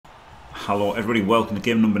Hello everybody, welcome to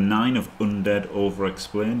game number 9 of Undead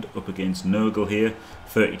Overexplained, up against Nurgle here.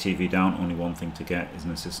 30 TV down, only one thing to get is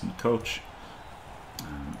an assistant coach.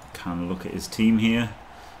 Can look at his team here.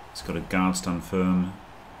 He's got a guard stand firm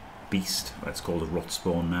beast, that's called a rot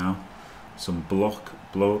spawn now. Some block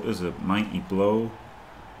bloaters, a mighty blow,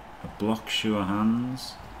 a block sure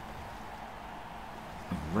hands,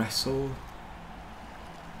 a wrestle.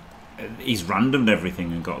 He's randomed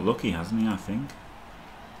everything and got lucky, hasn't he, I think?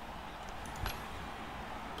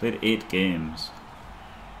 Played 8 games.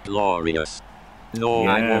 Glorious. No,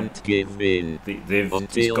 yeah. I won't give in.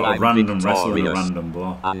 He's got a random wrestle and a random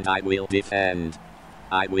block. And I will defend.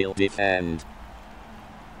 I will defend.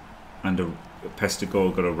 And a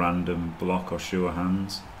Pestigore got a random block or sure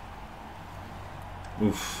hands.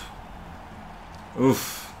 Oof.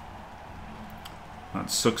 Oof. That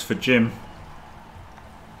sucks for Jim.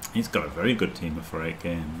 He's got a very good team for 8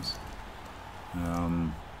 games.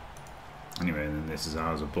 Anyway, then this is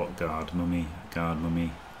ours: a block guard, mummy, guard,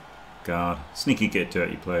 sneaky get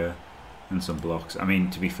dirty player, and some blocks. I mean,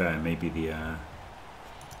 to be fair, maybe the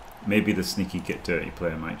sneaky get dirty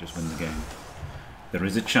player might just win the game. There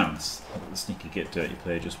is a chance that the sneaky get dirty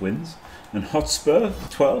player just wins. And Hotspur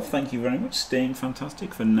 12, thank you very much, staying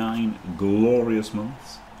fantastic for 9 glorious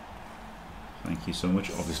months. Thank you so much.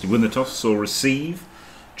 Obviously, win the toss, so receive.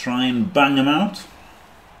 Try and bang them out.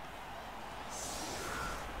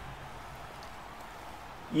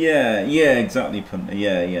 Yeah, exactly, punter.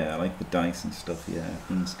 Yeah, I like the dice and stuff. Yeah,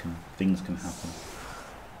 things can happen.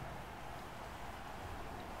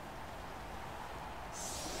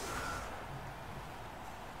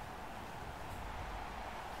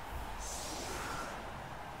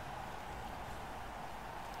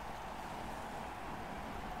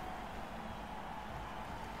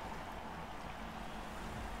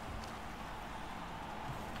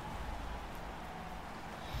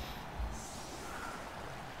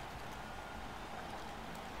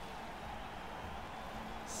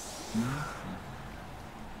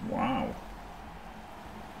 Wow.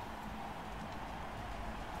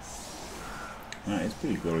 That is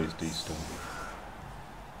pretty glorious D-Star.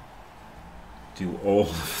 Do all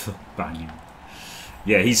of the banging.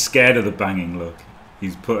 Yeah, he's scared of the banging, look.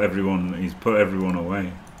 He's put everyone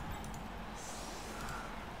away.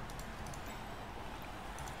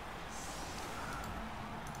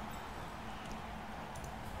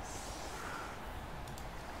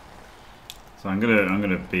 So I'm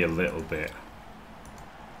gonna be a little bit.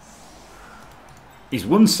 He's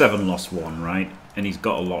won 7, lost 1, right? And he's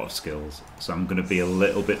got a lot of skills. So I'm gonna be a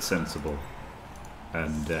little bit sensible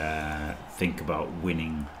and think about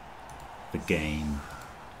winning the game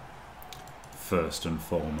first and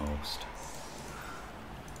foremost.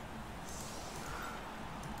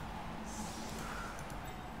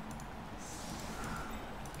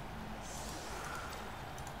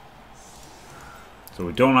 So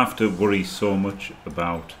we don't have to worry so much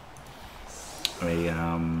about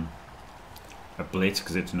a blitz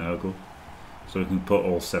because it's Nurgle. So we can put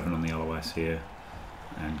all 7 on the LOS here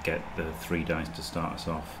and get the 3 dice to start us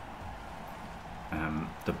off.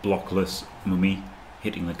 The blockless mummy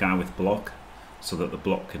hitting the guy with block, so that the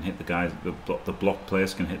block can hit the guys. The block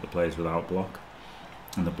players can hit the players without block,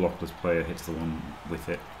 and the blockless player hits the one with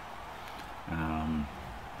it.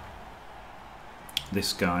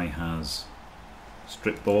 This guy has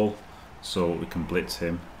strip ball, so we can blitz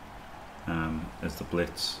him as the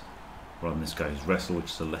blitz, rather than this guy's wrestle,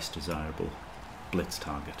 which is a less desirable blitz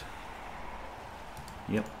target.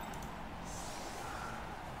 Yep.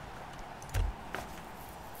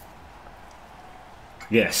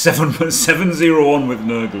 Yeah, 7-0-1 with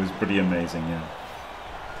Nurgle is pretty amazing, yeah.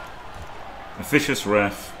 Officious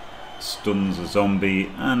ref stuns a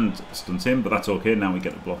zombie and stuns him, but that's okay, now we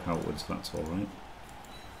get the block outwards, so that's alright.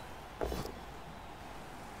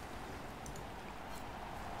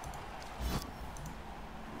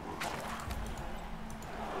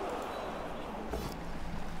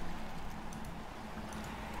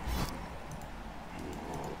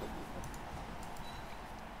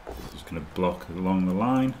 Going to block along the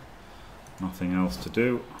line, nothing else to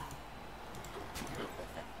do.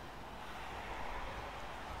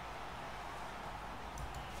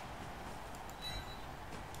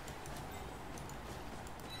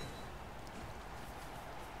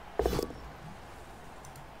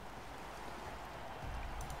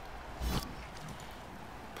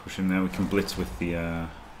 Push him there, we can blitz with the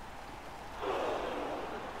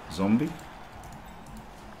zombie.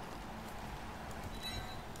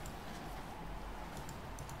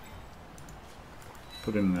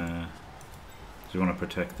 Put him there. So we want to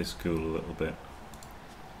protect this ghoul a little bit.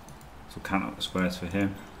 So count up the squares for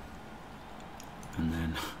him. And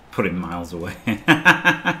then Put him miles away.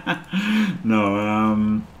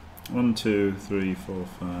 No, 1, 2, 3, 4,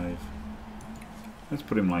 5. Let's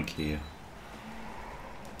put him like here.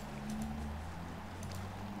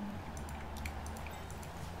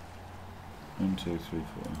 One, 2, 3, 4.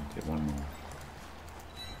 Okay, one more.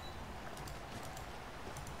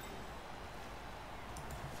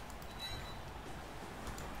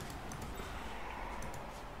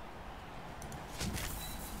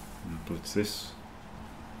 And blitz this.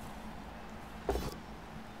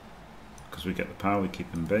 Because we get the power, we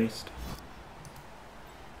keep him based.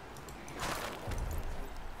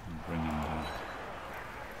 And bring him back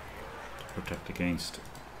to protect against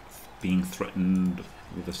being threatened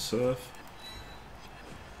with a surf.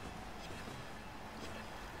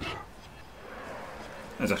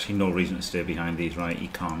 There's actually no reason to stay behind these, right? You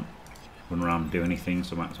can't run around and do anything,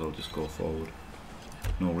 so might as well just go forward.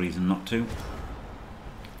 No reason not to.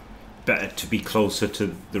 Better to be closer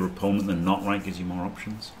to their opponent than not, right? Gives you more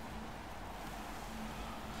options.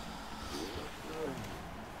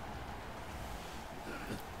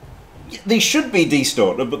 They should be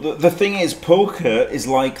distorted, but the thing is, poker is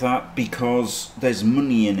like that because there's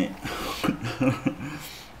money in it.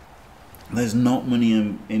 There's not money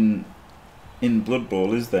in Blood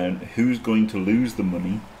Bowl, is there? Who's going to lose the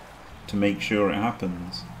money to make sure it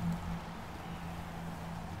happens?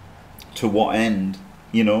 To what end?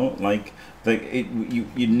 You know, like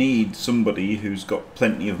you need somebody who's got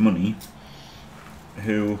plenty of money,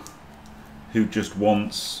 who just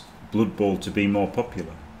wants Blood Bowl to be more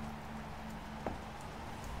popular.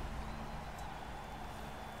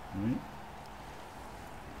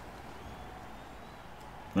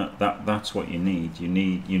 Right? That's what you need. You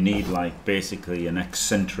need like basically an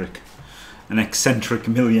eccentric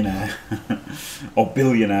millionaire or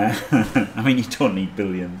billionaire. I mean, you don't need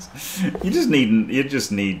billions. You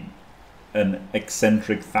just need an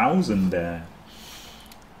eccentric thousandaire.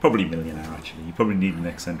 Probably millionaire actually. You probably need an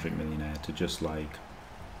eccentric millionaire to just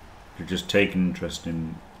take an interest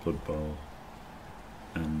in Blood Bowl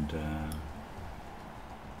and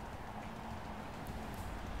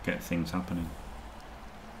get things happening.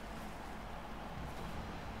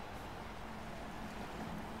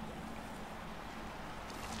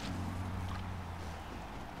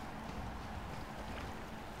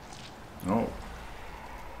 Oh.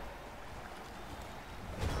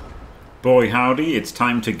 Boy howdy, it's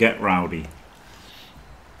time to get rowdy.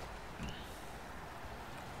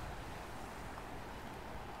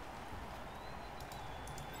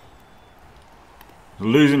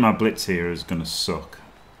 Losing my blitz here is gonna suck,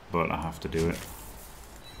 but I have to do it.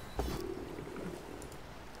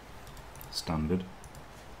 Standard.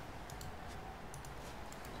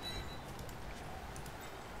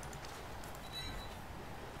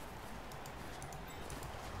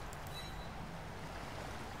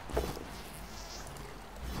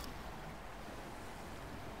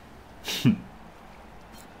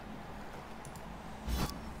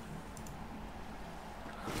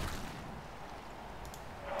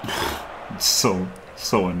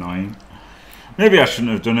 So annoying. Maybe I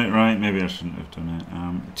shouldn't have done it, right? Maybe I shouldn't have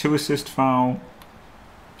done it. 2 assist foul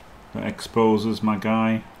that exposes my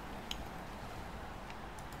guy.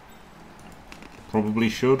 Probably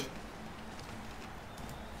should.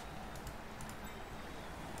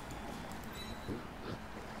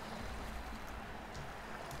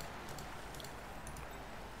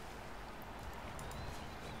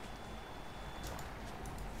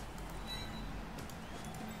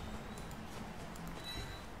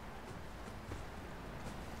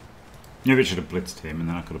 Maybe I should have blitzed him and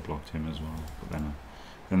then I could have blocked him as well. But then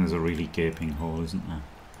there's a really gaping hole, isn't there?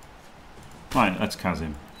 Right, let's Kaz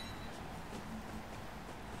him.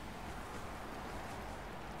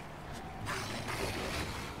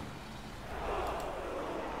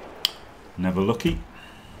 Never lucky.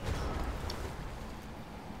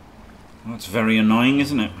 That's very annoying,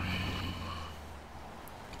 isn't it?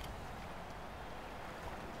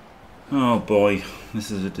 Oh boy,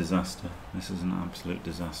 this is a disaster. This is an absolute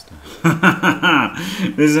disaster.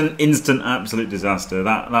 This is an instant absolute disaster.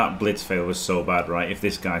 That blitz fail was so bad, right? If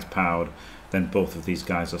this guy's powered, then both of these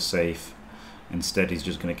guys are safe. Instead, he's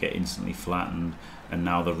just going to get instantly flattened. And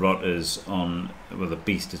now the Rotter's on, well, the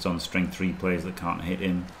Beast is on strength 3 players that can't hit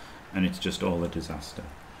him. And it's just all a disaster.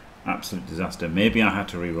 Absolute disaster. Maybe I had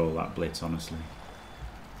to re-roll that blitz, honestly.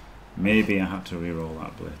 Maybe I had to re-roll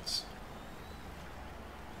that blitz.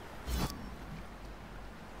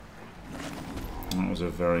 That was a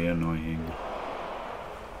very annoying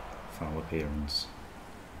foul appearance.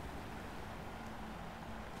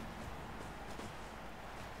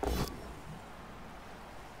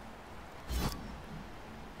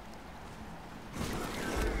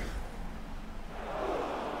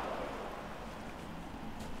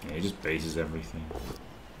 he just bases everything.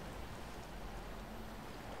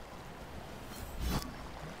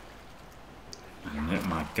 And oh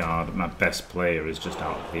my god, my best player is just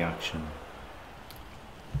out of the action.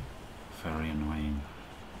 Very annoying.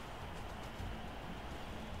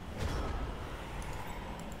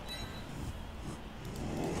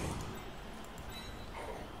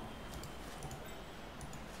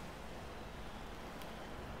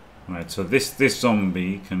 Right, so this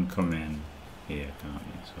zombie can come in here, can't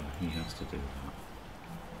he? So he has to do that.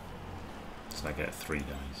 So I get 3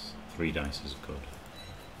 dice. 3 dice is good.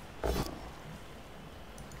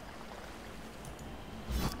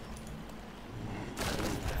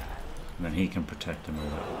 And then he can protect him a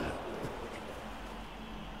little bit.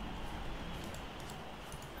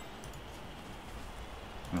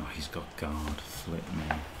 Oh, he's got guard. Flip me.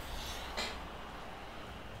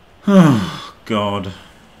 Oh, God.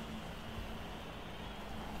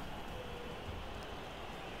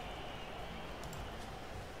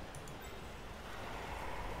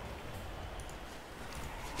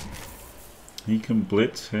 He can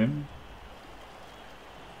blitz him.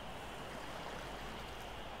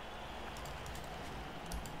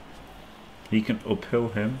 He can uphill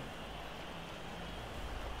him.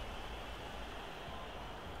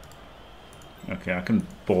 Okay, I can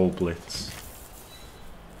ball blitz.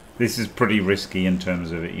 This is pretty risky in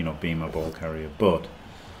terms of it, you know, being my ball carrier, but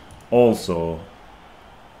also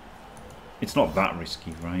it's not that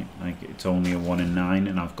risky, right? Like, it's only a 1 in 9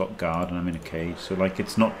 and I've got guard and I'm in a cage, so like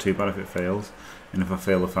it's not too bad if it fails. And if I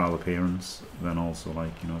fail a foul appearance, then also,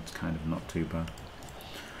 like, you know, it's kind of not too bad.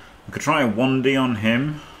 I could try a 1D on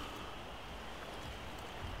him,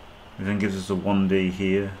 which then gives us a 1D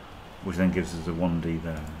here, which then gives us a 1D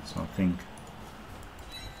there. So I think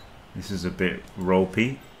this is a bit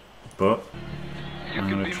ropey, but I'm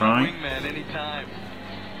going to try.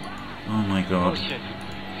 Oh my god.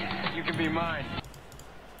 You can be mine.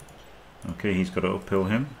 Okay, he's got to uphill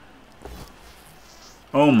him.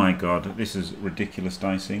 Oh my god, this is ridiculous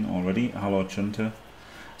dicing already. Hello, Chunter.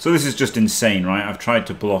 So this is just insane, right? I've tried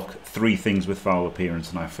to block 3 things with foul appearance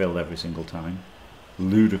and I failed every single time.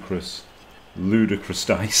 Ludicrous. Ludicrous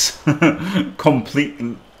dice. Complete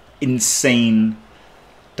insane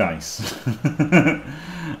dice.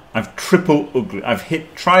 I've triple ugly. I've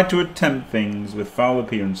tried to attempt things with foul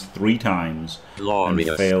appearance 3 times Glorious.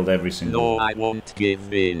 and failed every single. No, I won't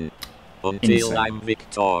give in until Insane. I'm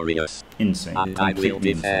victorious. Insane. And I will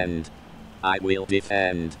Completely defend. insane. I will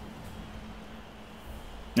defend.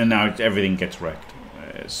 And now everything gets wrecked.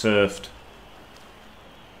 Surfed.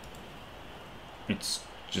 It's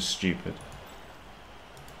just stupid.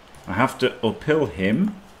 I have to uphill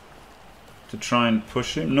him to try and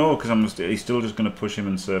push him. No, because he's still just going to push him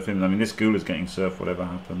and surf him. I mean, this ghoul is getting surfed whatever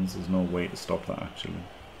happens. There's no way to stop that, actually.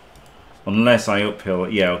 Unless I uphill.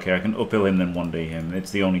 Yeah, okay, I can uphill him then 1D him.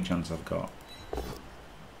 It's the only chance I've got.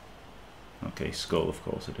 Okay, skull, of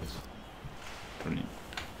course it is. Brilliant.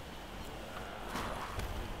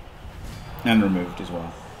 And removed as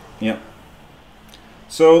well. Yep.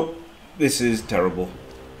 So, this is terrible.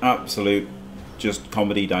 Absolute, just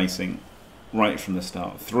comedy dicing. Right from the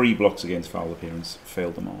start. 3 blocks against foul appearance.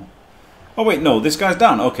 Failed them all. Oh wait, no, this guy's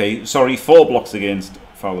down. Okay, sorry, 4 blocks against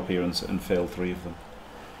foul appearance and failed 3 of them.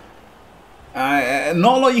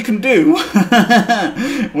 Not a lot you can do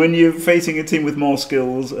when you're facing a team with more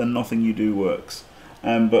skills and nothing you do works.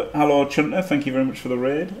 But hello, Chunter, thank you very much for the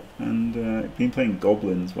raid. And been playing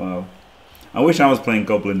goblins, wow. I wish I was playing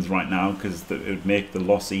goblins right now because it would make the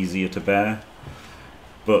loss easier to bear.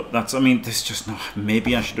 But that's, I mean, there's just not.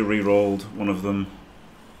 Maybe I should have re-rolled one of them.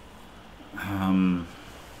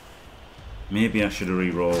 Maybe I should have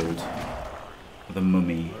re-rolled the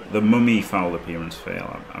mummy. The mummy foul appearance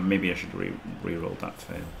fail. Maybe I should have re-rolled that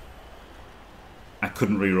fail. I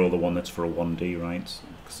couldn't re-roll the one that's for a 1D, right?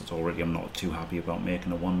 Because it's already, I'm not too happy about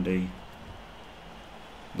making a 1D.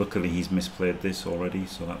 Luckily he's misplayed this already,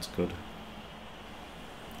 so that's good.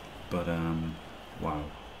 But, wow.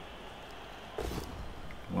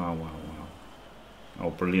 Wow, wow, wow. Oh,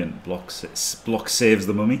 brilliant. Block saves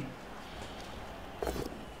the mummy.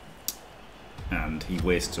 And he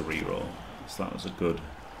wastes a reroll. So that was a good.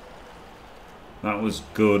 That was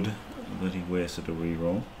good that he wasted a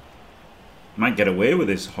reroll. Might get away with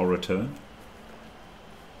this horror turn.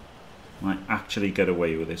 Might actually get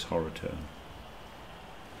away with this horror turn.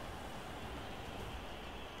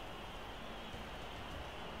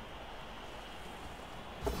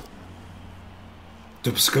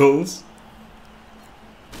 Dub skulls.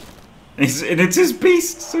 And it's his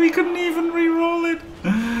beast, so he couldn't even re-roll it.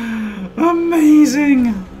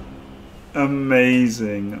 Amazing.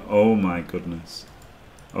 Amazing. Oh my goodness.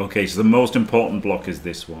 Okay, so the most important block is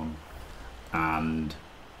this one, and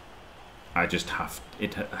I just have,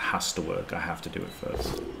 it has to work. I have to do it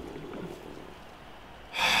first.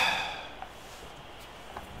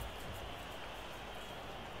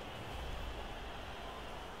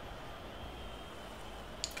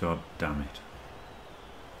 God damn it.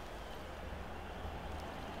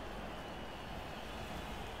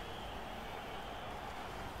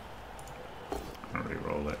 I'll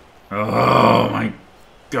re-roll it. Oh my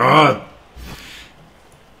god!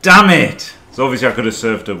 Damn it! So obviously I could have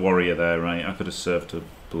served a warrior there, right? I could have served a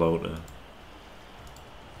bloater.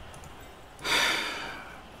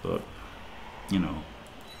 But, you know,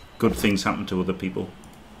 good things happen to other people.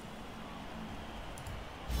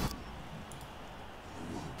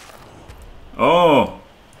 Oh!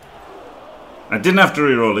 I didn't have to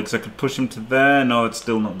re-roll it because I could push him to there. No, it's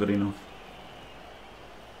still not good enough.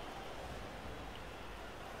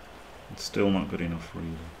 It's still not good enough, really.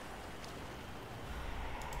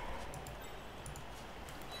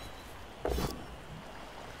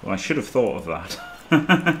 Well, I should have thought of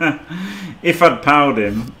that. If I'd powered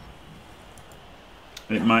him,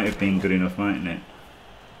 it might have been good enough, mightn't it?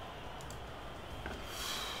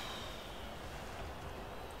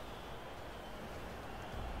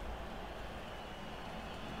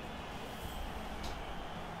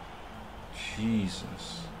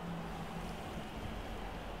 Jesus.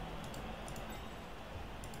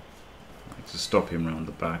 To stop him round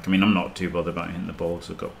the back. I mean, I'm not too bothered about hitting the ball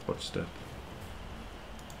because I've got watch step.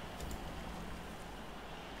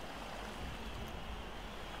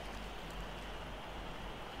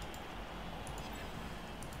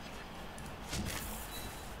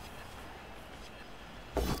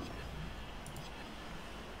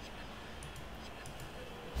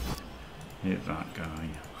 Hit that guy.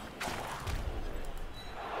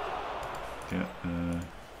 Get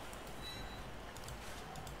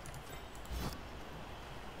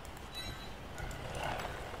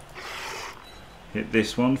hit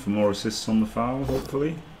this one for more assists on the foul,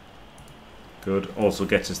 hopefully. Good. Also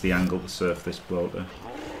gets us the angle to surf this bloater.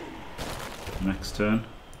 Next turn.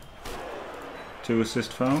 2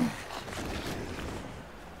 assist foul.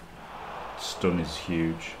 Stun is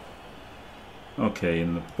huge. Okay,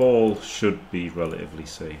 and the ball should be relatively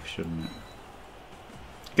safe, shouldn't it?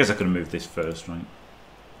 Guess I could have moved this first, right?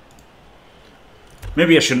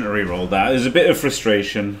 Maybe I shouldn't have re-rolled that. There's a bit of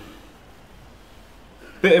frustration.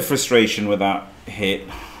 Bit of frustration with that hit.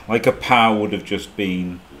 Like a power would have just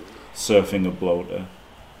been surfing a bloater.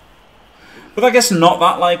 But I guess not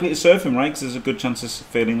that likely to surf him, right? Because there's a good chance of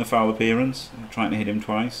failing the foul appearance. Trying to hit him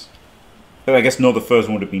twice. But I guess no, the first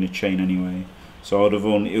one would have been a chain anyway. So it would have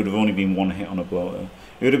only been 1 hit on a bloater.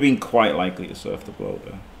 It would have been quite likely to surf the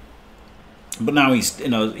bloater. But now he's still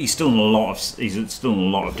in a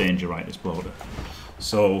lot of danger, right? This bloater.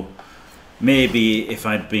 So maybe if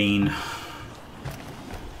I'd been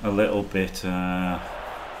a little bit, you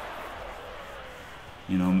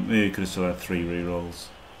know, maybe we could have still had 3 rerolls.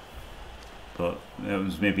 But there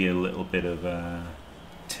was maybe a little bit of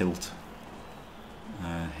tilt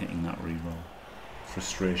hitting that reroll.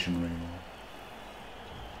 Frustration reroll.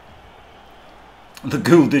 The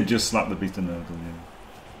ghoul did just slap the beat of Nurgle,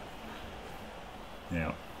 yeah.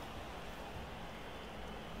 Yeah.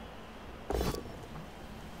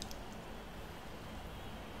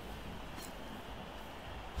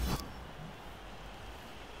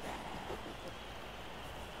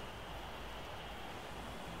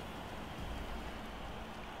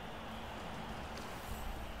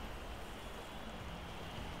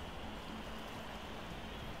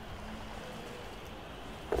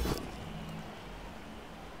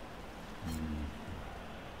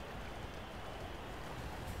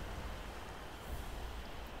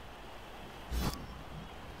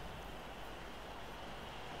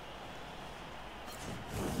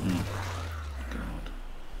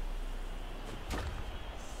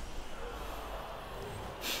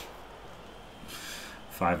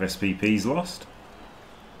 Five SPPs lost.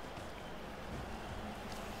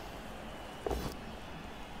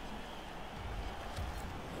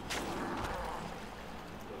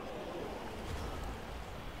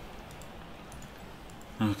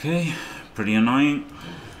 Okay, pretty annoying.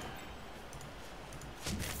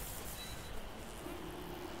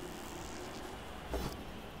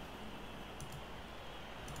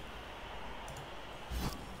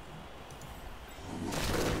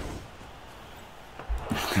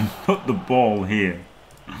 Put the ball here,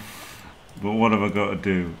 but what have I got to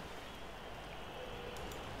do?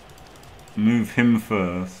 Move him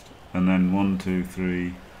first, and then 1, 2,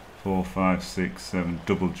 3, 4, 5, 6, 7,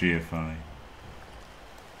 double GFI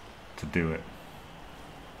to do it.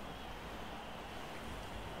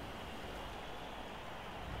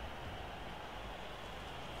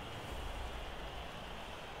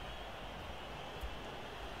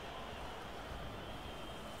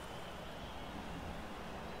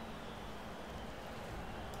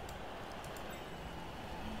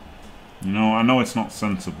 You know, I know it's not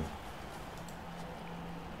sensible,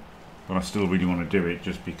 but I still really want to do it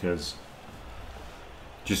just because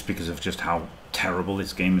of just how terrible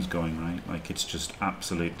this game is going, right? Like, it's just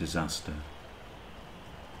absolute disaster.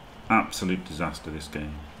 Absolute disaster, this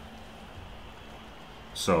game.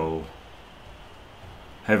 So,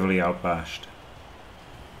 heavily outbashed,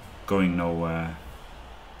 going nowhere.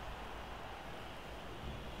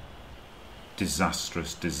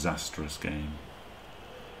 Disastrous, disastrous game.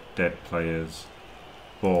 Dead players.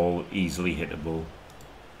 Ball easily hittable.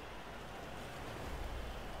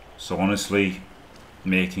 So honestly,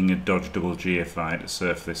 making a dodge double G if I had to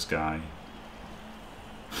surf this guy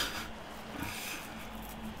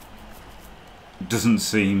doesn't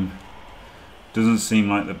seem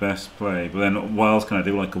like the best play. But then what else can I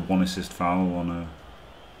do? Like a 1 assist foul on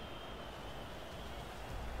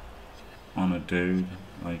a dude?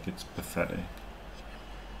 Like, it's pathetic.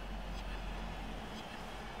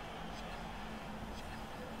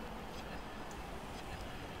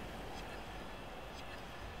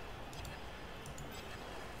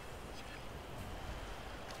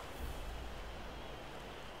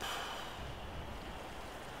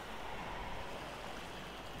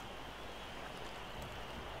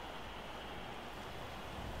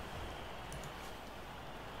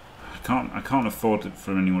 I can't afford it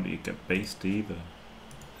for anyone to get based either.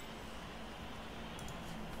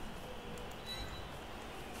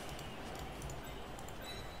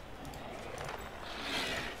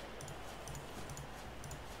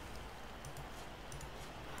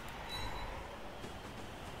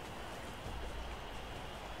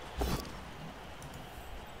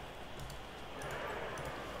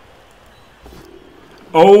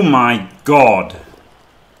 Oh my god!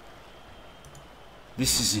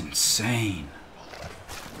 This is insane.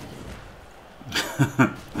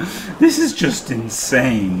 This is just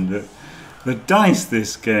insane. The dice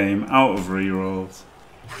this game out of rerolls.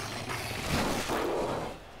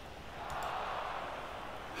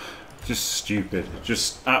 Just stupid.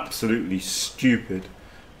 Just absolutely stupid.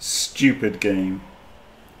 Stupid game.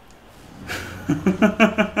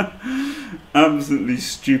 Absolutely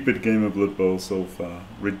stupid game of Blood Bowl so far.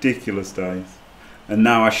 Ridiculous dice. And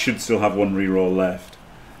now I should still have 1 reroll left.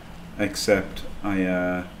 Except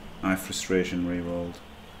I frustration rerolled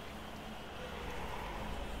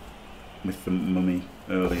with the mummy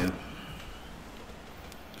earlier.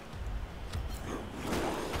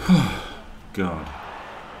 God.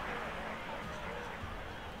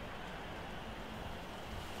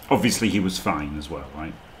 Obviously he was fine as well,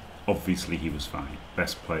 right? Obviously he was fine.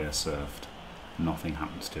 Best player surfed. Nothing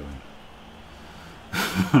happens to him.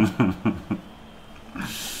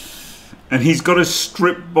 And he's got a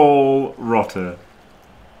strip ball rotter.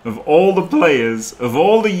 Of all the players, of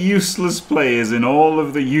all the useless players in all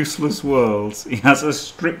of the useless worlds, he has a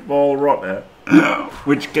strip ball rotter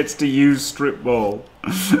which gets to use strip ball.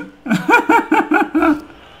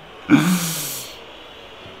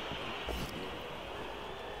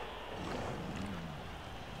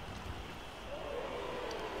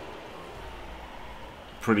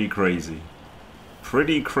 Pretty crazy.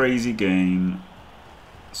 Pretty crazy game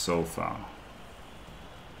so far.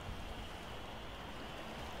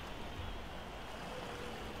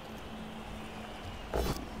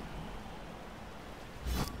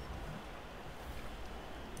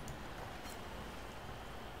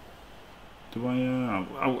 Do I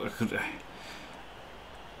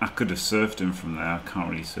could have surfed him from there. I can't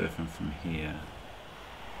really surf him from here.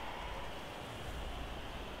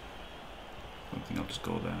 I think I'll just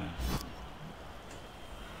go there.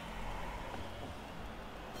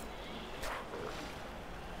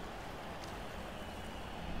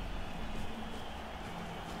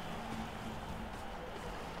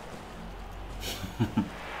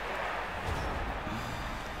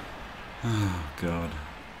 Oh God.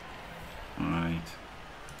 Alright.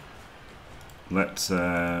 Let's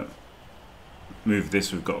move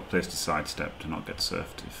this. We've got a place to sidestep to not get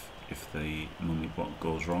surfed if the mummy block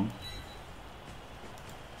goes wrong.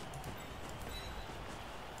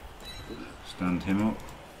 Stand him up.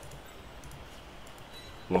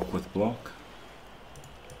 Block with block.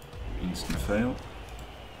 Instant fail.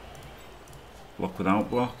 Block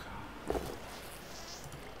without block.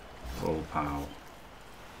 Full pow.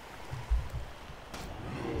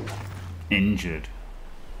 Injured.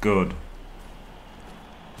 Good.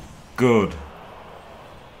 Good.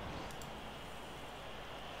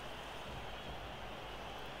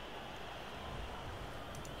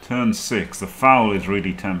 Turn 6. The foul is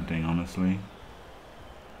really tempting, honestly.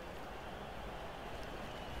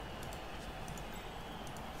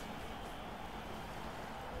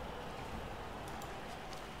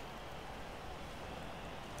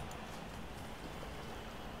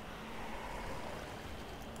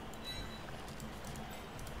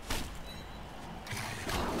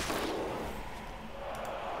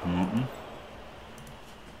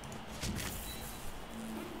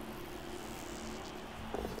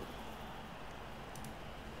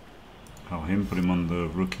 him, put him on the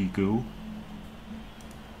rookie ghoul.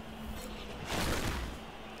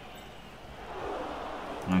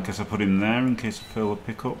 I guess I put him there in case I fail a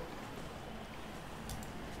pickup.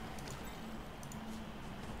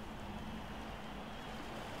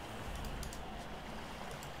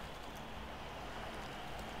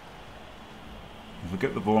 If I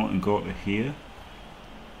get the ball and go to here.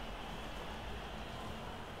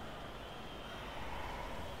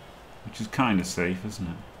 Which is kind of safe, isn't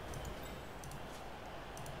it?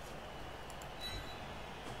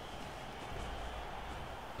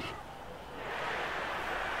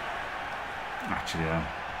 Actually,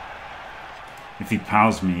 if he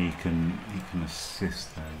pals me, he can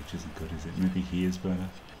assist there, which isn't good, is it? Maybe he is better.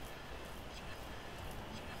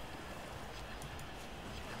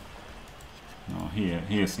 No,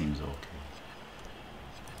 here seems okay.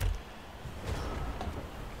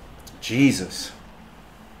 Jesus.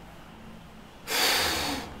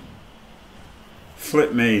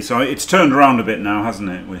 Flip me. So it's turned around a bit now, hasn't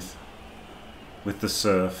it, with the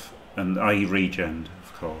surf and I regened,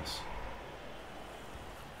 of course.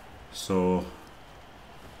 So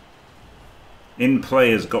in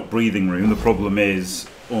play has got breathing room. The problem is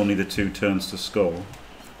only the 2 turns to score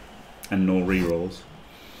and no rerolls.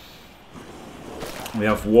 We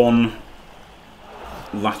have 1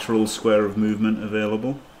 lateral square of movement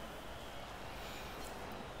available.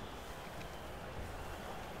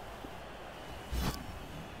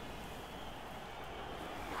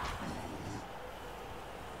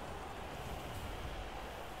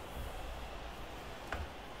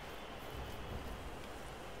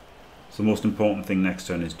 So the most important thing next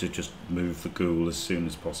turn is to just move the ghoul as soon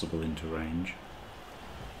as possible into range.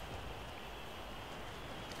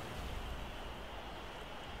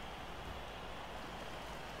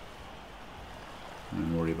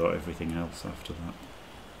 And worry about everything else after that.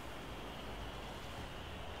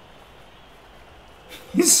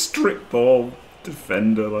 He's strip ball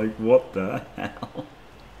defender, like what the hell?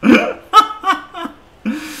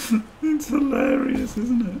 It's hilarious,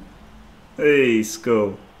 isn't it? Hey,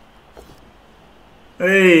 Skull.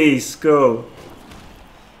 Hey, Skull.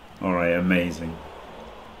 Alright, amazing.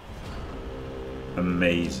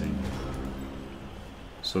 Amazing.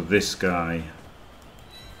 So this guy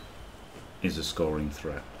is a scoring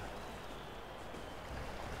threat.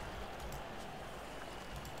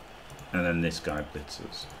 And then this guy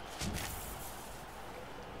blitzes.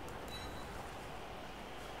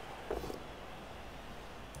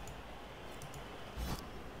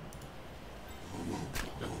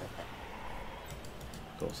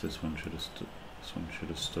 Of course, this one should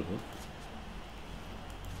have stood up.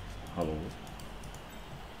 Hello.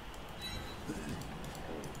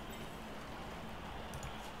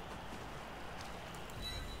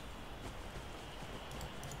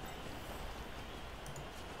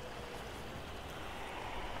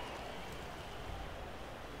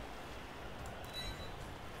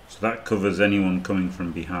 So that covers anyone coming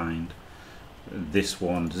from behind. This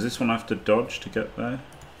one, does this one have to dodge to get there?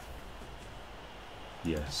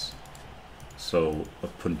 Yes. So a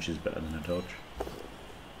punch is better than a dodge.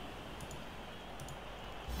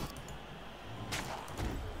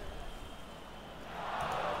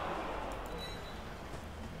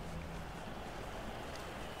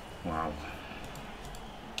 Wow.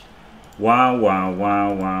 Wow, wow,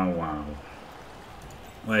 wow, wow, wow.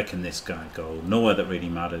 Where can this guy go? Nowhere that really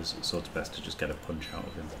matters, so it's best to just get a punch out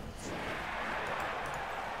of him.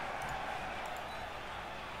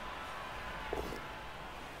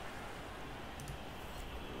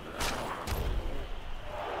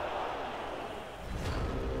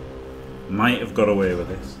 Might have got away with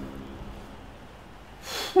this.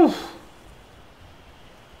 Whew.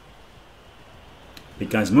 Big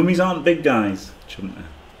guys. Mummies aren't big guys, shouldn't they?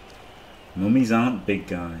 Mummies aren't big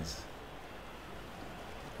guys.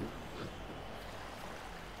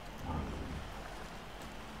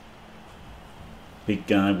 Big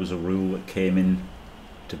guy was a rule that came in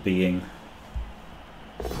to being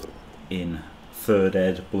in 3rd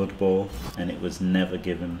Ed Blood Bowl, and it was never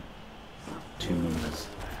given to mummies.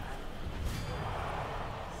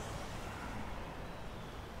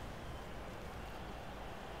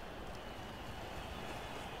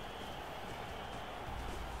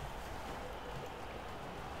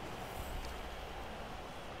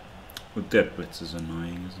 Well, dead blitz is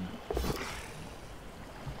annoying, isn't it?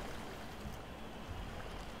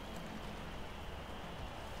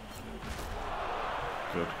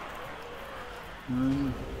 Good.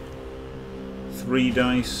 3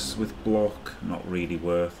 dice with block, not really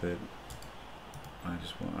worth it. I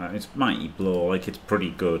just want, it's mighty blow, like it's pretty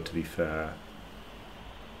good to be fair.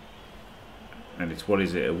 And it's, what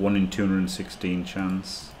is it, a 1 in 216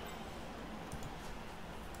 chance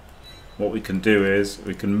what we can do is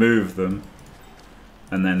we can move them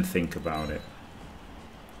and then think about it.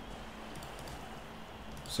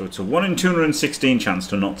 So it's a 1 in 216 chance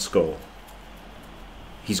to not score.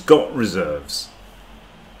 He's got reserves.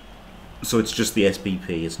 So it's just the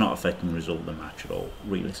SPP. It's not affecting the result of the match at all,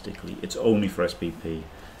 realistically. It's only for SPP.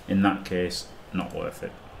 In that case, not worth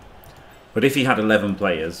it. But if he had 11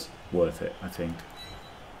 players, worth it, I think.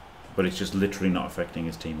 But it's just literally not affecting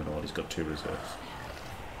his team at all. He's got 2 reserves.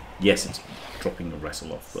 Yes, it's dropping the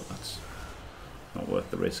wrestle off, but that's not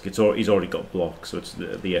worth the risk. He's already got block, so it's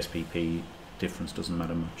the SPP difference doesn't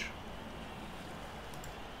matter much.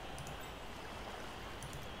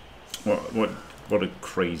 What a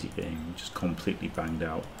crazy game. Just completely banged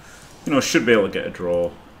out. You know, should be able to get a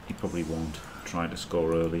draw. He probably won't. Try to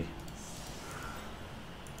score early.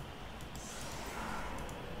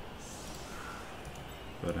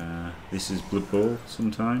 But this is Blood Bowl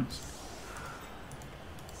sometimes.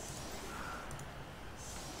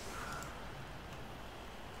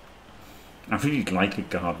 I really like a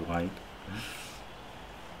guard wide.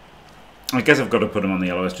 I guess I've got to put him on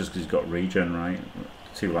the LOS just because he's got regen, right?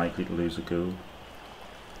 Too likely to lose a ghoul.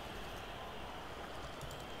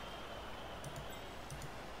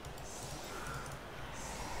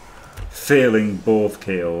 Failing both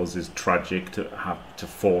KOs is tragic to have to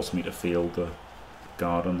force me to field the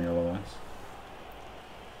guard on the LOS.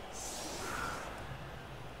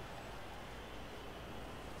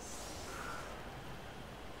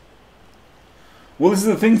 Well, this is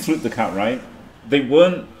the thing, Flip the Cat, right? They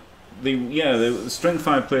weren't... they were Strength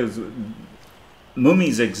 5 players...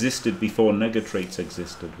 Mummies existed before Negatrates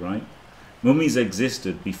existed, right? Mummies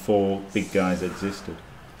existed before big guys existed.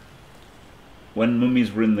 When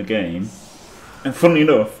mummies were in the game, and funnily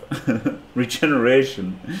enough,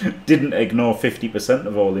 regeneration didn't ignore 50%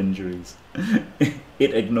 of all injuries.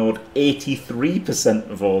 It ignored 83%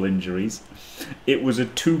 of all injuries. It was a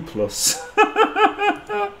 2+.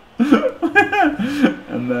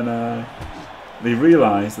 And then they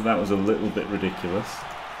realised that was a little bit ridiculous.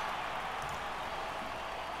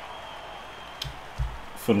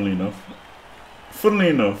 Funnily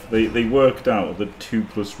enough, they worked out that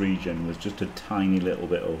 2+ regen was just a tiny little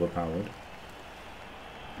bit overpowered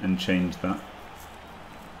and changed that.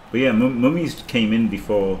 But yeah, mummies came in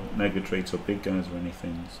before Negatrates or big guys or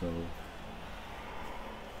anything, so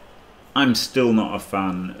I'm still not a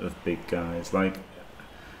fan of big guys. Like,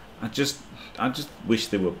 I just wish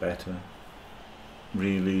they were better.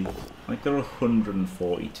 Really, like they're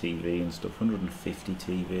 140 TV and stuff, 150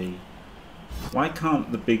 TV. Why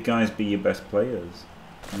can't the big guys be your best players?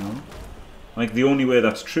 You know, like the only way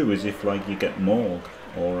that's true is if like you get Morg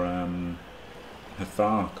or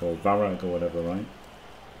Hathark or Varag or whatever, right?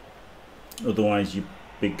 Otherwise, you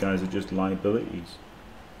big guys are just liabilities.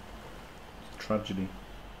 It's a tragedy.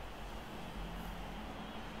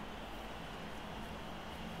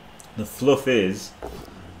 The fluff is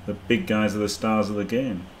the big guys are the stars of the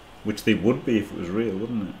game, which they would be if it was real,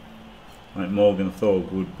 wouldn't it? Like Morgan Thorg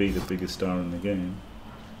would be the biggest star in the game.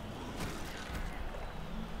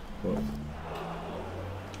 But,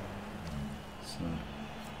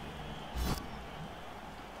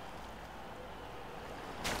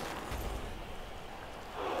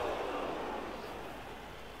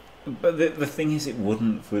 but the thing is, it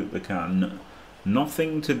wouldn't Flip the Cat.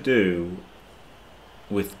 Nothing to do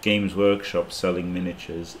with Games Workshop selling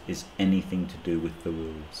miniatures is anything to do with the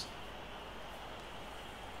rules.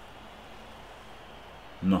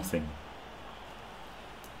 Nothing.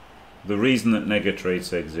 The reason that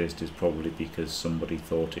Negatrates exist is probably because somebody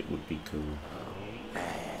thought it would be cool.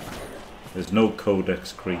 There's no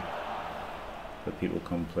codex creep that people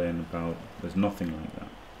complain about. There's nothing like that.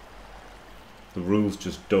 The rules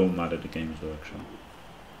just don't matter to Games Workshop.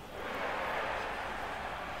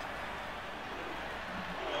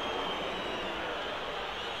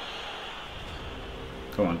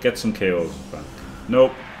 Come on, get some KOs back.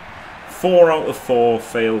 Nope. 4 out of 4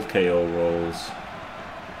 failed KO rolls,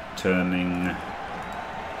 turning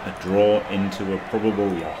a draw into a probable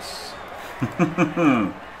loss.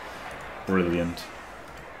 Brilliant.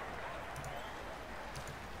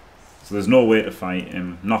 So there's no way to fight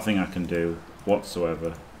him, nothing I can do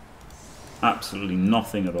whatsoever. Absolutely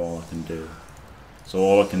nothing at all I can do. So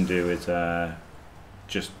all I can do is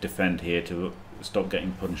just defend here to stop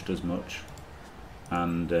getting punched as much.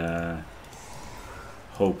 And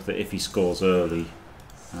hope that if he scores early,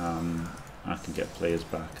 I can get players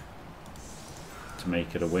back to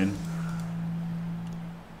make it a win.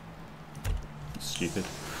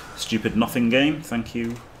 Stupid nothing game. Thank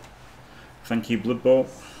you, Blood Bowl.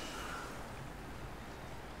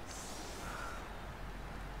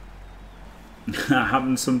 That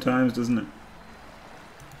happens sometimes, doesn't it?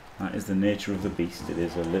 That is the nature of the beast. It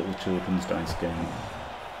is a little children's dice game.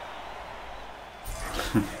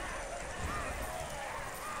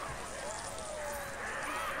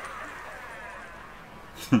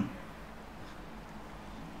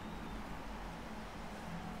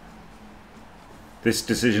 This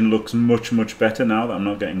decision looks much, much better now that I'm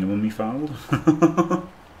not getting a mummy fouled.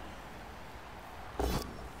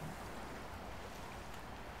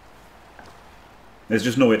 There's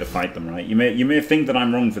just no way to fight them, right? You may think that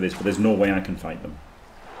I'm wrong for this, but there's no way I can fight them.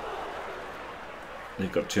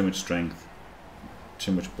 They've got too much strength,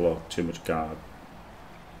 too much block, too much guard,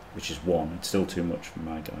 which is 1. It's still too much for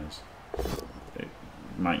my guys.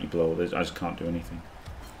 Mighty blow. I just can't do anything.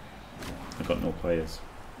 I've got no players,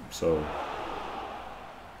 so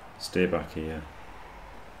stay back here.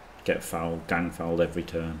 Get fouled, gang fouled every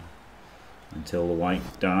turn until the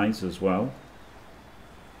white dies as well.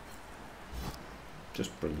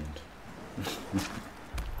 Just brilliant.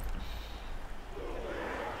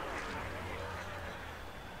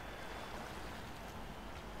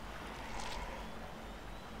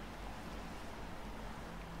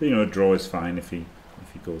 You know, a draw is fine if he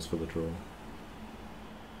goes for the draw.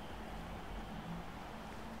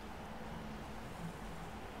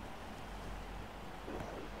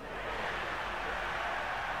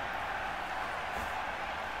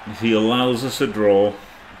 If he allows us a draw,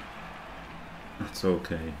 that's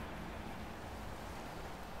okay.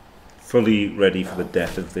 Fully ready for the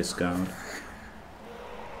death of this guard.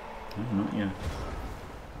 Oh, not yet.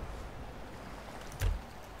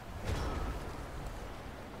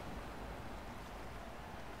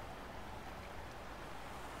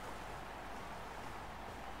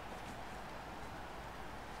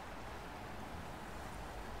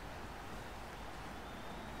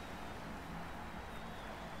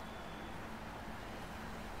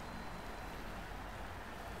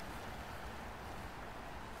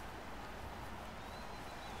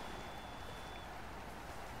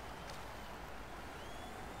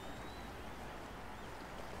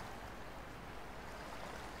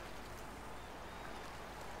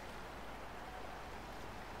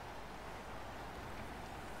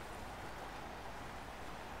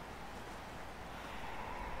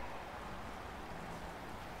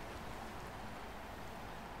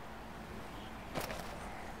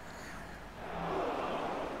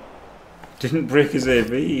 Didn't break his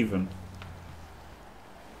AV even.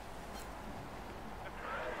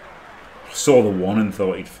 Saw the 1 and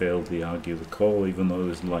thought he'd failed the argue the call, even though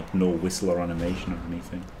there's like no whistle or animation or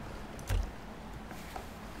anything.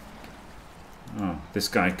 Oh, this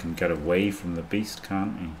guy can get away from the beast,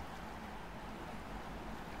 can't he?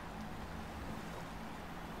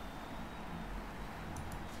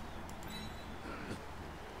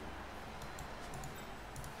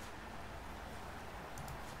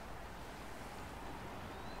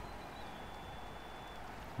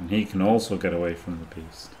 And he can also get away from the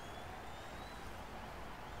beast.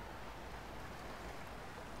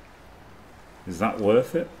 Is that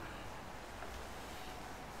worth it?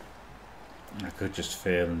 I could just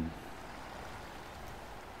fail and...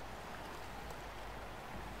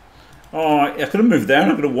 Oh, I could have moved there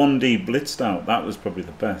and I could have 1D blitzed out. That was probably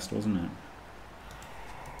the best, wasn't it?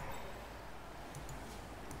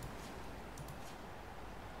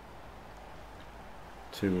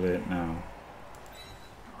 Too late now.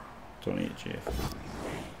 Don't need a GF.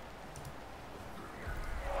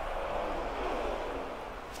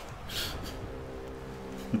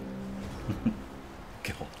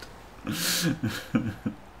 God.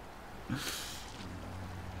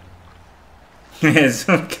 Yes,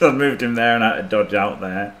 because I moved him there and I had to dodge out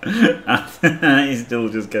there. He still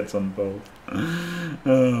just gets on both.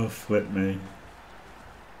 Oh, flip me.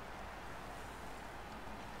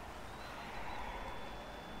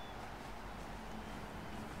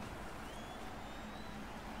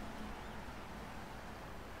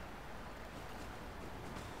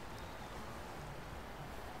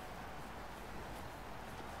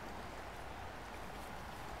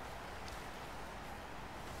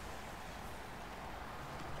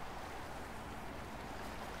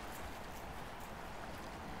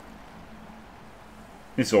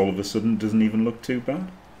 This all of a sudden doesn't even look too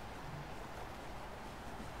bad.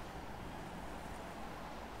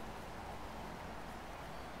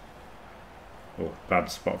 Oh,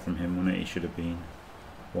 bad spot from him, wasn't it? He should have been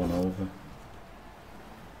 1 over.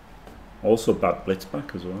 Also bad blitz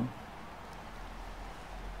back as well.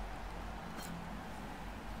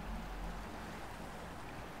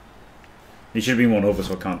 He should have been 1 over,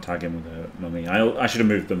 so I can't tag him with a mummy. I should have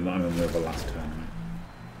moved them. I'm going to move the last turn. Right?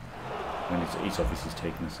 When he's obviously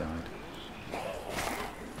taken aside.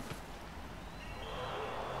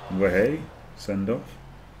 Well, hey, send off.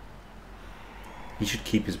 He should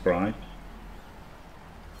keep his bribe.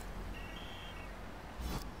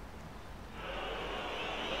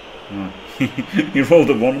 Oh. He rolled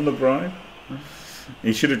a 1 on the bribe.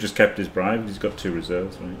 He should have just kept his bribe. He's got 2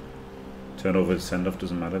 reserves, right? Turnover to send off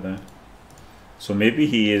doesn't matter there. So maybe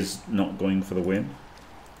he is not going for the win.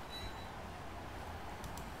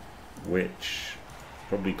 Which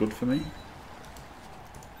probably good for me.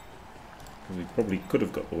 Because he probably could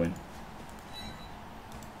have got the win.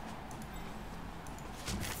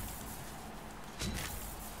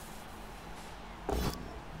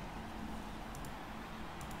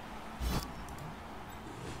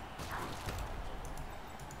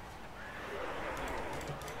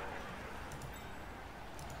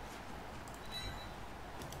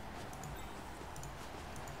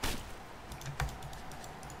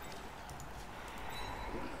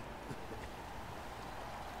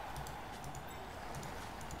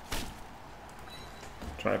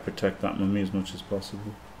 Try to protect that mummy as much as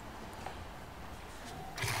possible.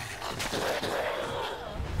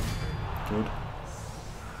 Good.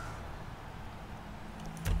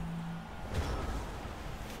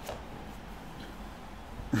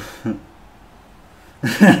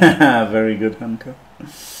 Very good, Hancock.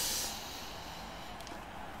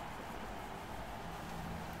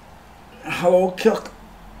 Hello, Cock.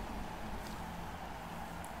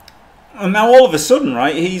 And now all of a sudden,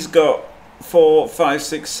 right, he's got 4, 5,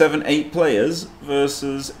 6, 7, 8 players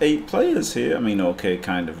versus 8 players here. I mean, okay,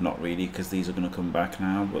 kind of, not really, because these are going to come back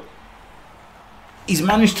now, but he's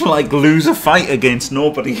managed to, like, lose a fight against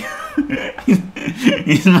nobody.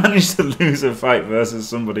 He's managed to lose a fight versus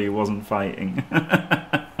somebody who wasn't fighting.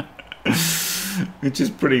 Which is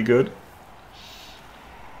pretty good.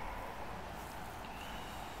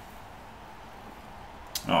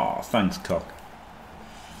 Oh, thanks, Cock.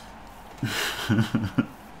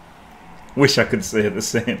 Wish I could say the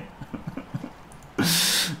same.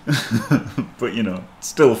 But, you know,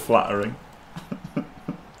 still flattering.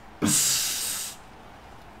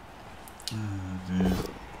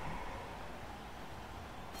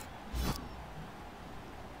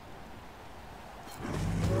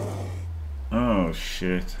 Oh,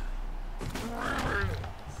 shit.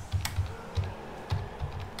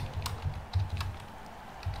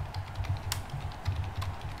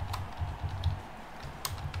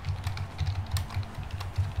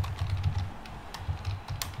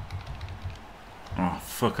 Oh,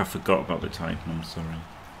 fuck, I forgot about the Titan, I'm sorry.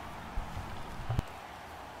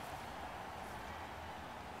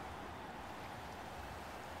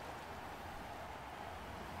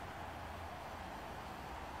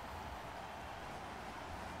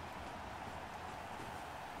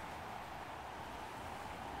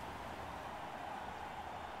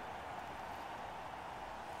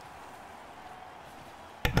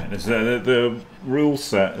 The rule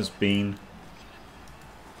set has been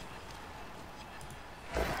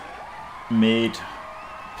made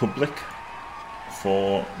public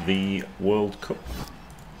for the World Cup,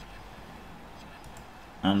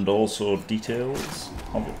 and also details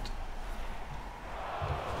of it.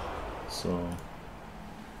 So,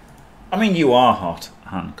 I mean, you are hot,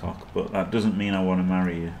 Hancock, but that doesn't mean I want to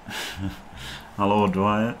marry you. Hello,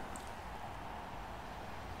 Dwyer.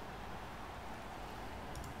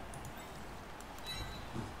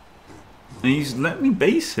 And he's let me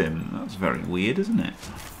base him. That's very weird, isn't it?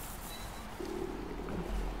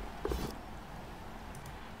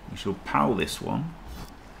 We shall POW this one.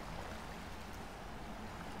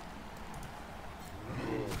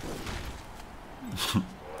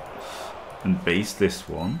 And base this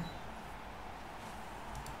one.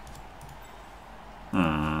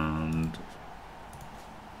 And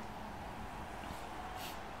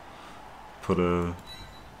put a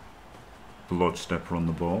blood stepper on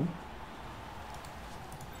the ball.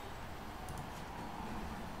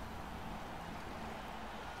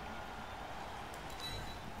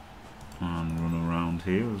 And run around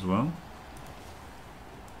here as well.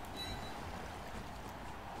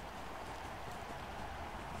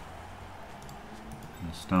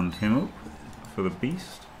 And stand him up for the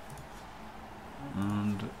beast.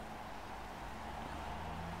 And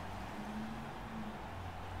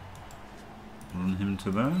run him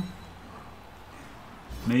to there.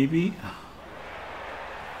 Maybe.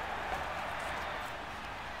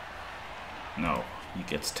 No, he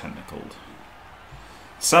gets tentacled.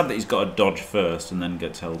 Sad that he's got to dodge first and then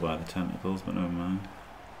gets held by the tentacles, but never mind.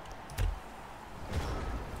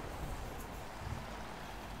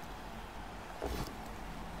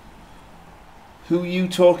 Who are you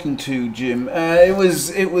talking to, Jim? It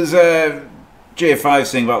was J5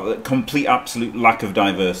 saying about the complete absolute lack of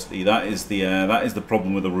diversity. That is the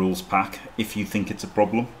problem with the rules pack. If you think it's a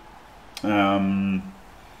problem,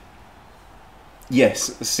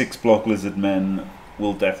 yes, 6 block lizard men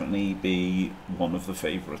will definitely be one of the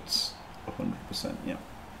favourites. 100%. Yeah.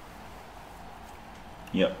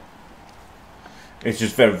 Yep. It's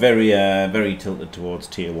just very tilted towards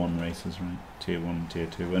tier 1 races, right? Tier 1, tier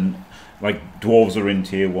 2, and like dwarves are in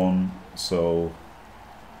tier 1, so.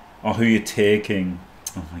 Oh, who you're taking?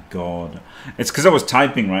 Oh my god! It's because I was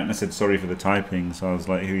typing, right, and I said sorry for the typing, so I was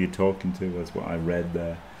like, "Who you talking to?" That's what I read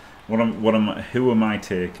there. Who am I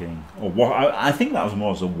taking? Or what? I think that was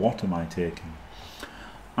more as a what am I taking?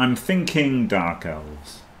 I'm thinking Dark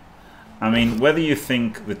Elves. I mean, whether you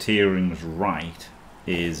think the tiering's right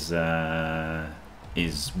is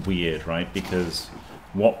weird, right? Because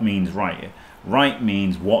what means right? Right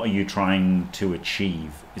means what are you trying to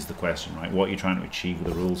achieve is the question, right? What are you trying to achieve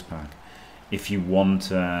with the rules pack? If you want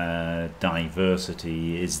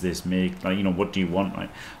diversity, is this make, like, you know, what do you want,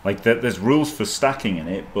 right? Like there's rules for stacking in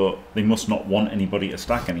it, but they must not want anybody to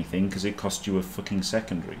stack anything because it costs you a fucking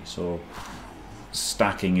secondary. So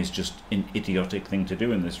stacking is just an idiotic thing to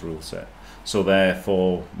do in this rule set. So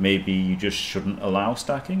therefore, maybe you just shouldn't allow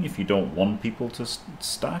stacking if you don't want people to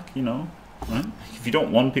stack, you know? Right? If you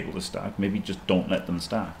don't want people to stack, maybe just don't let them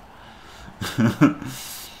stack.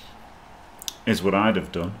 Is what I'd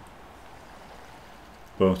have done.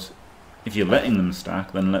 But if you're letting them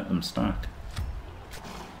stack, then let them stack.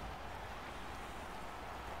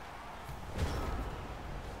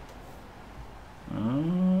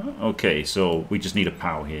 Okay, so we just need a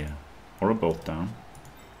POW here. Or a both down.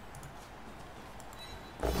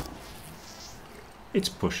 It's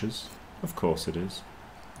pushes. Of course it is.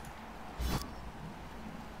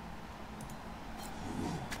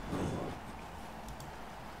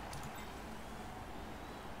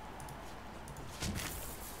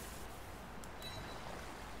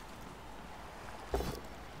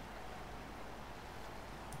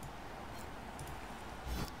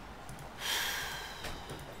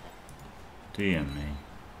 Dear me.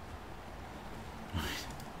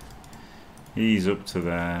 He's up to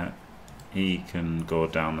there. He can go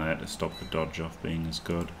down there to stop the dodge off being as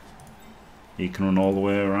good. He can run all the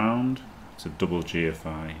way around. It's a double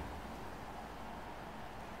GFI.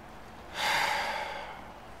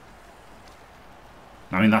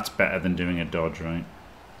 I mean, that's better than doing a dodge, right?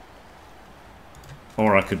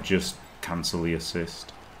 Or I could just cancel the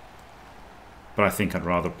assist. But I think I'd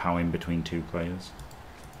rather POW in between 2 players.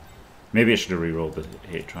 Maybe I should have re-rolled the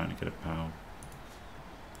hit trying to get a POW.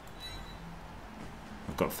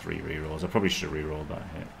 I've got 3 re-rolls. I probably should have re-rolled that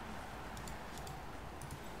hit.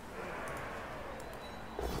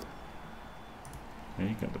 There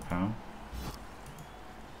you got the POW.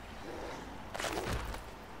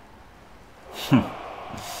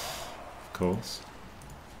 Of course.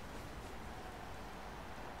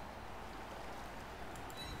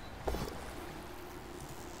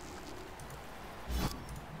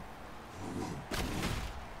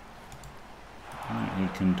 You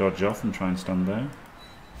can dodge off and try and stand there.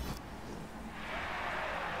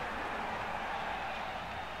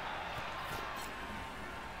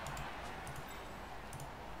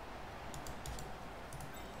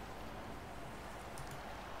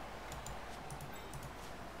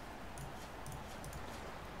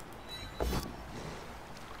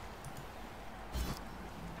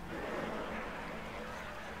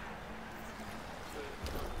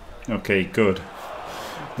 Okay, good.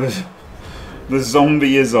 The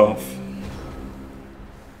zombie is off.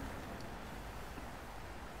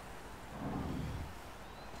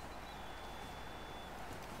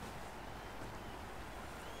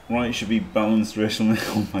 Right, should be balanced racial.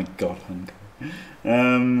 Oh my god,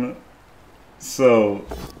 Hank. So,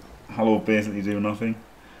 hello, basically do nothing.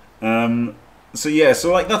 So yeah,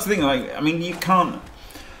 so like that's the thing. Like, I mean, you can't.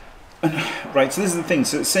 Right, so this is the thing.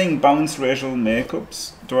 So it's saying balanced racial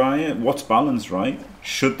makeups. What's balanced, right?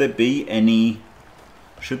 Should there be any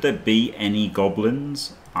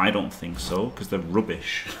goblins? I don't think so, because they're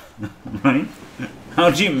rubbish. Right? How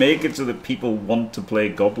do you make it so that people want to play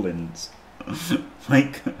goblins?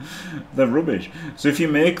 Like, they're rubbish. So if you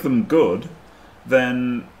make them good,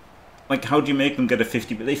 then like, how do you make them get a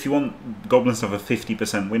 50? If you want goblins to have a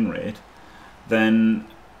 50% win rate, then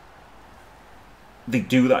they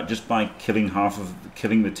do that just by killing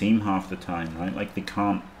the team half the time, right? Like, they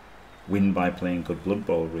can't win by playing good Blood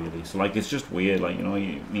Bowl, really. So like, it's just weird. Like, you know,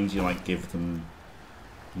 it means you like give them,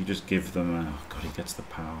 you just give them. Oh god, he gets the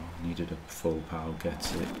POW. Needed a full POW.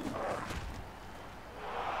 Gets it.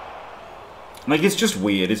 Like, it's just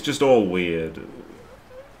weird. It's just all weird.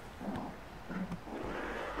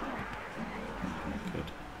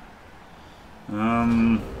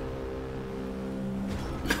 I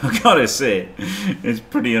gotta say, it's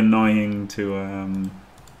pretty annoying to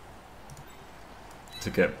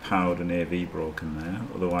get powered and AV broken there.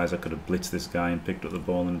 Otherwise I could have blitzed this guy and picked up the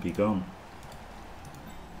ball and be gone.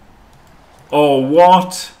 Oh,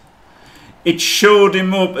 what? It showed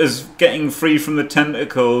him up as getting free from the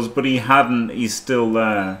tentacles, but he hadn't. He's still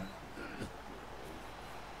there.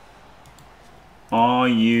 Are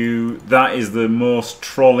you... That is the most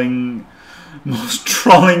trolling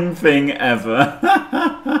thing ever.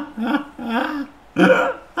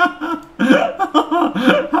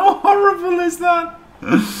 How horrible is that?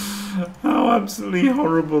 How absolutely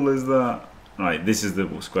horrible is that? Right, this is the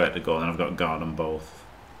square to go, and I've got guard on both.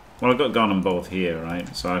 Well, I've got guard on both here,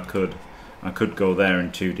 right? So I could go there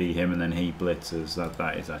and 2D him, and then he blitzes.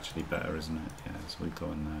 That is actually better, isn't it? Yeah, so we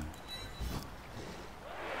go in there.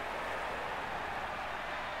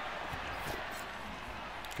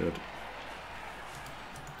 Good.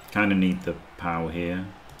 Kind of need the power here.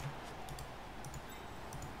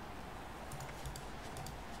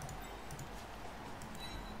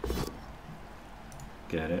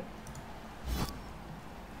 Get it.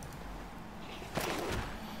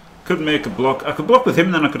 Could make a block. I could block with him,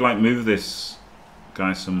 and then I could like move this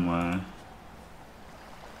guy somewhere.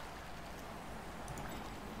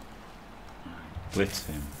 Blitz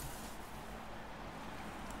him.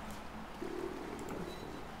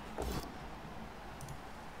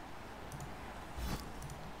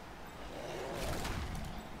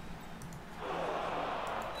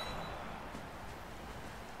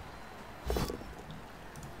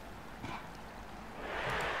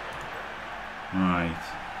 Right.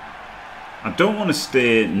 I don't want to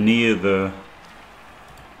stay near the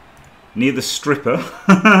stripper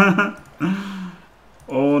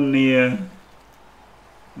or near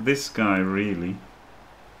this guy, really.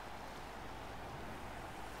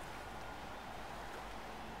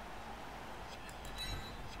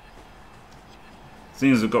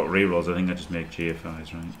 Seeing as I've got rerolls, I think I just make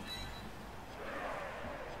GFIs, right?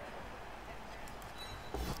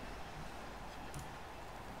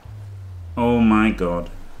 Oh my god.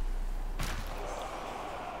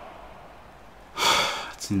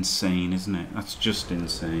 That's insane, isn't it? That's just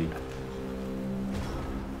insane.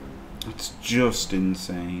 That's just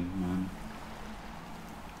insane,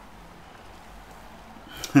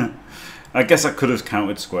 man. I guess I could have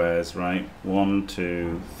counted squares, right? 1,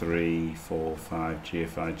 2, 3, 4, 5,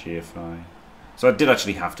 GFI, GFI. So I did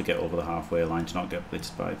actually have to get over the halfway line to not get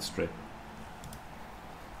blitzed by the strip.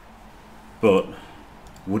 But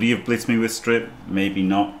would he have blitzed me with strip? Maybe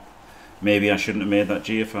not. Maybe I shouldn't have made that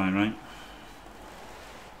GFI, right?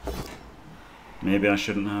 Maybe I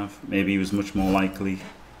shouldn't have. Maybe he was much more likely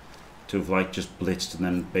to have like just blitzed and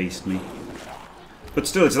then based me. But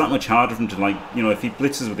still, it's that much harder for him to like, you know, if he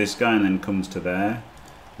blitzes with this guy and then comes to there,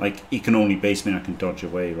 like he can only base me and I can dodge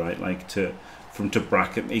away, right? Like to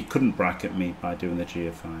bracket me, he couldn't bracket me by doing the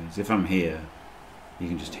GFIs. If I'm here, he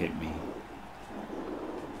can just hit me.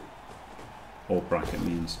 Or bracket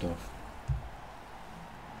me and stuff.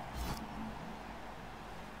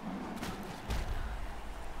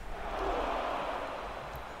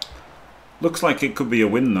 Looks like it could be a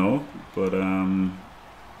win though, but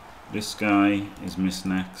this guy is missed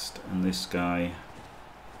next, and this guy,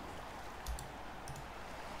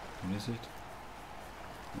 what is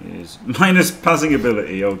it? Is minus passing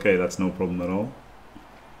ability. Okay, that's no problem at all.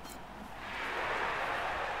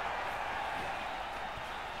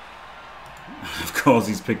 Of course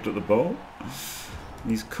he's picked up the ball.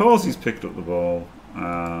 Of course he's picked up the ball.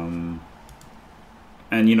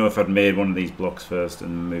 And you know, if I'd made one of these blocks first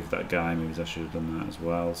and moved that guy, maybe I should have done that as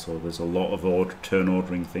well. So there's a lot of turn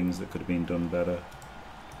ordering things that could have been done better.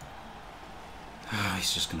 Oh,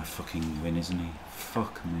 he's just gonna fucking win, isn't he?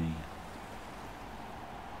 Fuck me.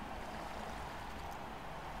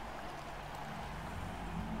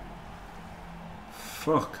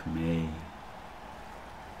 Fuck me.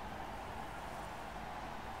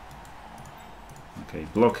 Okay,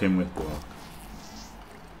 block him with block.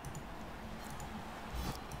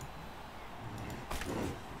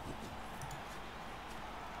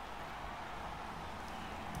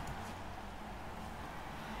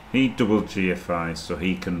 He double GFIs so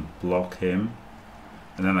he can block him,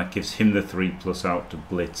 and then that gives him the 3+ out to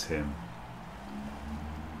blitz him.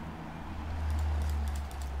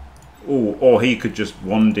 Oh, or he could just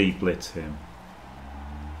 1D blitz him.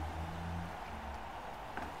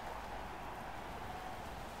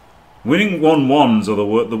 Winning 1-1s are the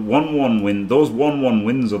worst. The 1-1 win. Those 1-1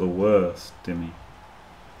 wins are the worst, Dimmy.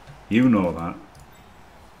 You know that.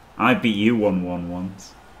 I beat you 1-1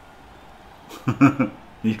 once.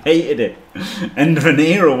 You hated it. End of an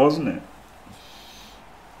era, wasn't it?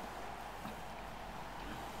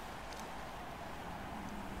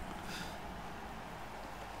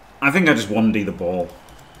 I think I just 1D the ball.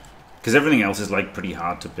 Because everything else is like pretty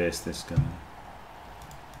hard to base this guy.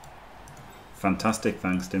 Fantastic,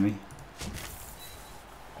 thanks Dimmy.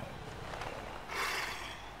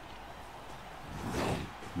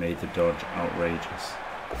 Made the dodge outrageous.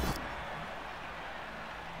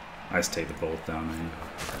 I just take the ball down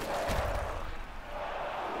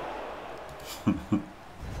anyway.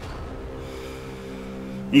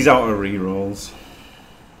 He's out of rerolls.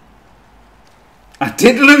 I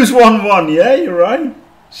did lose 1-1, yeah, you're right.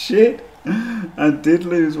 Shit. I did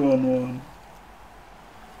lose 1-1.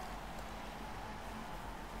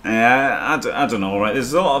 Yeah, I don't know, right?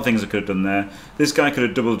 There's a lot of things I could have done there. This guy could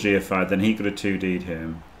have double GFI'd, then he could have 2D'd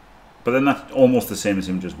him. But then that's almost the same as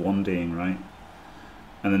him just 1D'ing, right?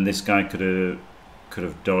 And then this guy could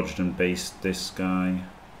have dodged and based this guy.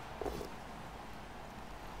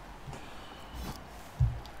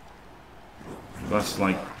 That's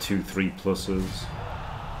like 2-3 pluses.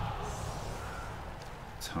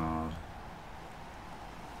 It's hard.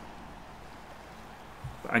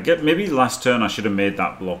 I get maybe last turn I should have made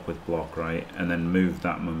that block with block, right? And then moved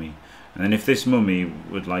that mummy. And then if this mummy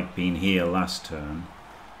would like been here last turn,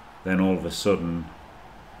 then all of a sudden,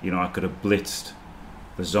 you know, I could have blitzed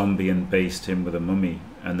the zombie and based him with a mummy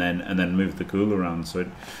and then moved the ghoul around. So it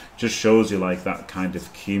just shows you like that kind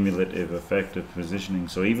of cumulative effect of positioning.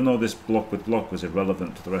 So even though this block with block was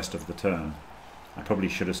irrelevant to the rest of the turn, I probably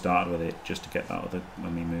should have started with it just to get that other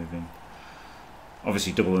mummy moving.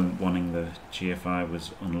 Obviously double wanting the GFI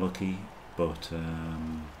was unlucky, but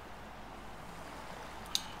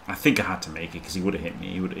I think I had to make it because he would have hit me.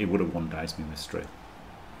 He would have one-diced me with strip.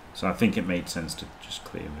 So I think it made sense to just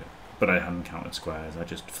clear it. But I hadn't counted squares. I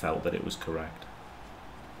just felt that it was correct.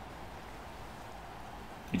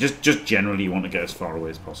 You just generally want to get as far away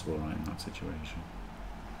as possible, right, in that situation.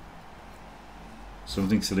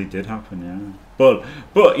 Something silly did happen, yeah.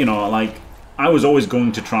 But you know, like, I was always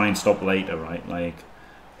going to try and stop later, right? Like,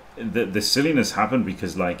 the silliness happened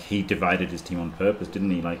because, like, he divided his team on purpose, didn't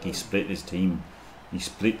he? Like, he split his team. He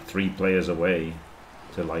split 3 players away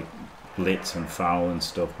to, like, blitz and foul and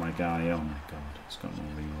stuff. My guy, oh my god, he's got no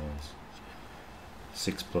rerolls.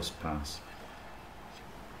 6+ pass.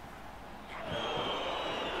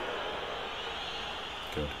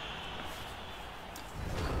 Good.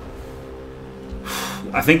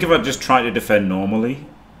 I think if I just tried to defend normally,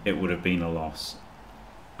 it would have been a loss.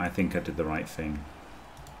 I think I did the right thing.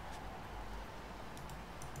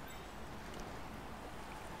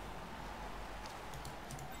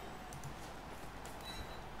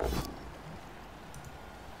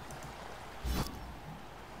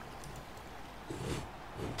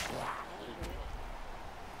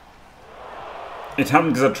 It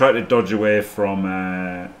happened because I tried to dodge away from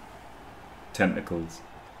tentacles.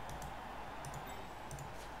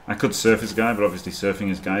 I could surf his guy, but obviously surfing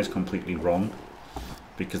his guy is completely wrong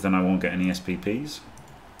because then I won't get any SPPs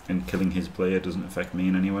and killing his player doesn't affect me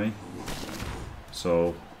in any way.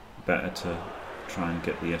 So better to try and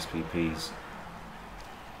get the SPPs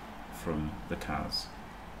from the Kaz.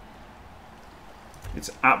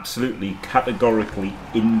 It's absolutely categorically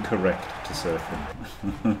incorrect to surf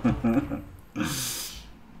him.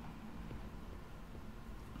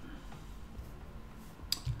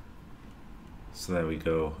 So there we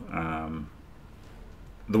go.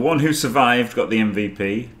 The one who survived got the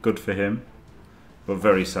MVP. Good for him. But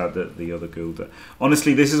very sad that the other ghoul did.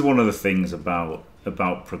 Honestly, this is one of the things about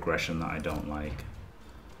progression that I don't like.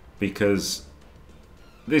 Because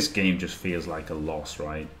this game just feels like a loss,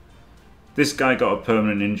 right? This guy got a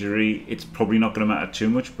permanent injury. It's probably not going to matter too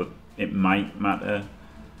much, but it might matter.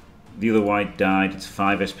 The other white died. It's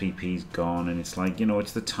 5 SPPs gone. And it's like, you know,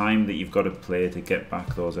 it's the time that you've got to play to get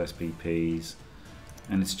back those SPPs.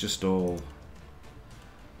 And it's just all...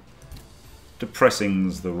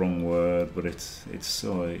 depressing's the wrong word, but it's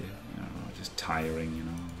so, you know, just tiring, you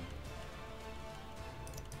know.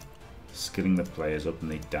 Skilling the players up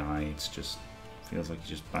and they die. It's just... feels like you're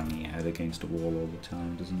just banging your head against a wall all the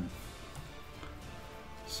time, doesn't it?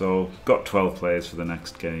 So, got 12 players for the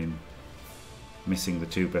next game. Missing the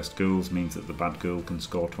 2 best ghouls means that the bad ghoul can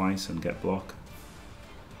score twice and get block.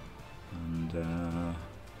 And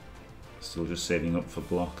still just saving up for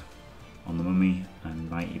block on the mummy and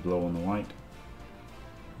mighty blow on the white.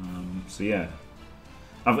 So yeah,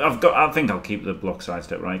 I think I'll keep the block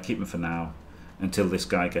sidestep, right? Keep him for now until this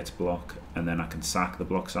guy gets block, and then I can sack the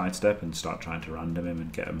block sidestep and start trying to random him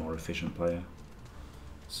and get a more efficient player.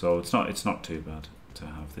 So it's not too bad to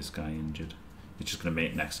have this guy injured. It's just going to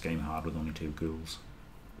make next game hard with only 2 ghouls.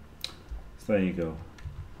 So there you go.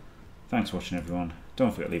 Thanks for watching, everyone.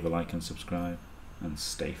 Don't forget to leave a like and subscribe, and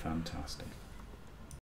stay fantastic.